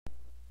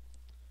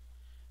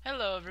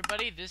Hello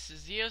everybody, this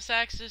is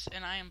Zeosaxis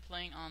and I am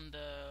playing on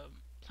the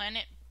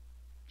planet...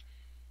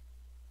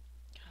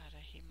 God,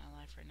 I hate my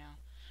life right now.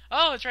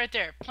 Oh, it's right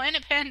there.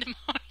 Planet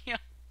Pandemonium.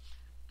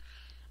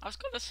 I was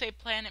going to say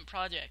Planet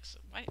Projects.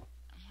 Why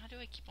do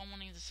I keep on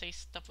wanting to say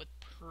stuff with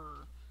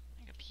per?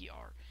 Like a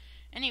PR.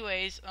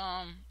 Anyways,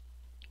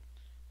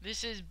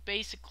 this is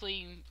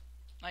basically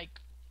like...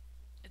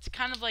 It's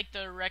kind of like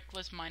the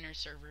Reckless Miner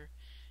server.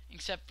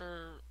 Except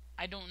for...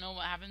 I don't know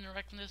what happened to the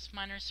Reckless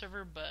Miner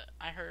server, but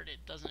I heard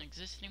it doesn't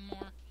exist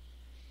anymore.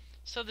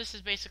 So this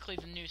is basically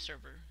the new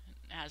server.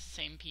 It has the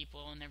same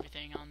people and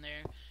everything on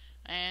there.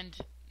 And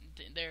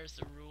there's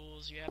the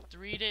rules. You have to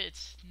read it.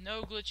 It's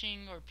no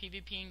glitching or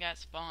PvPing at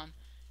spawn.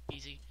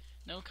 Easy.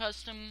 No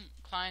custom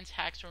clients,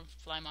 hacks, or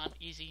fly mod.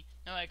 Easy.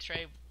 No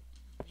x-ray.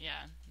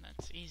 Yeah,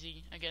 that's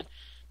easy. Again,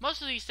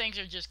 most of these things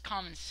are just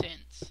common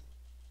sense.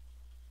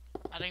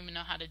 I don't even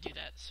know how to do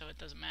that, so it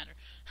doesn't matter.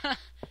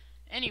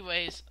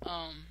 Anyways,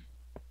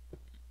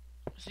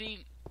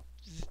 see,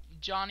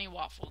 Johnny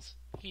Waffles.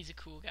 He's a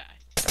cool guy.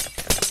 Cool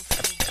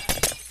guy.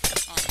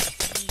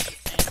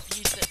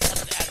 He's one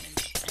of the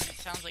admins, and it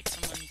sounds like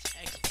someone's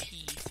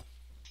XP.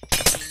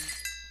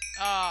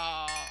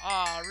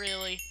 Ah,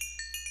 really?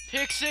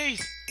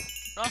 Pixies!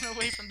 Run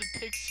away from the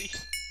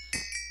pixies.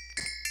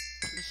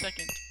 For a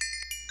second.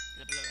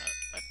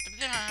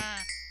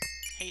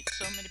 Hate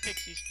so many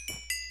pixies.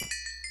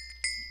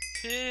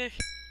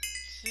 Pixies!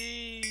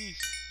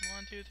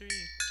 1, 2, 3.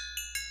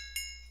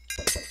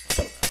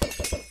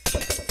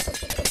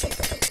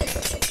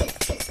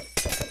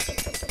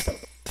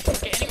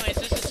 Okay, anyways,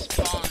 this is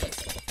spawn.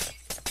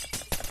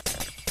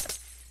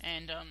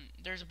 And,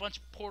 there's a bunch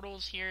of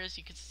portals here, as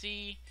you can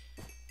see.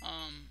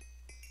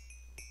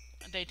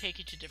 They take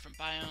you to different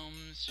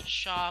biomes,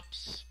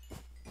 shops,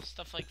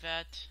 stuff like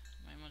that.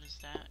 Wait, what is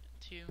that?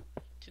 To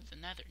the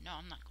nether. No,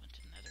 I'm not going to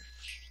the nether.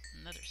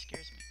 The nether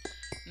scares me.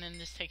 And then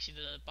this takes you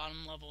to the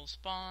bottom level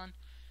spawn.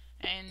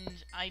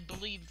 And I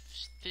believe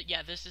that,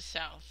 yeah, this is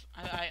south.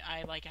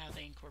 I like how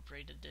they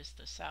incorporated this,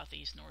 the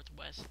southeast,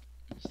 northwest,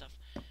 and stuff.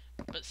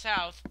 But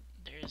south,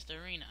 there's the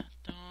arena.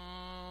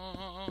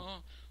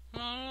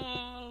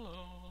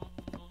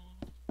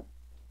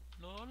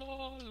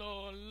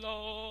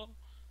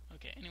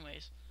 Okay,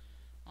 anyways.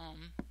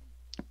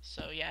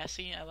 So yeah,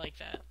 see, I like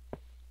that.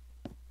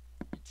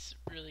 It's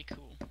really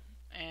cool.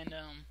 And,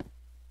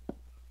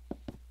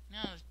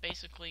 now that's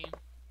basically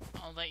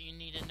all that you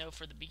need to know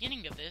for the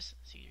beginning of this.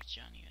 See, there's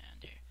Johnny down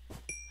there.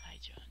 Hi,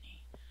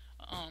 Johnny.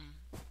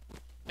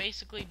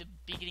 Basically the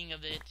beginning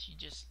of it, you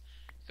just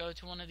go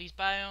to one of these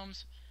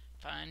biomes,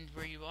 find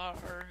where you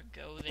are,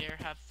 go there,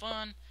 have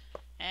fun,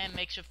 and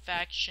make a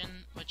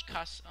faction, which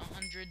costs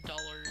 $100.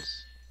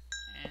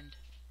 And,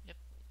 yep,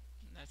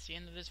 that's the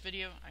end of this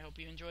video. I hope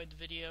you enjoyed the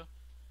video.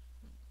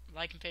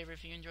 Like and favorite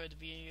if you enjoyed the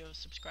video.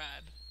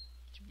 Subscribe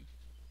to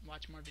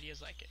watch more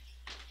videos like it.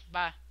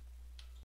 Bye.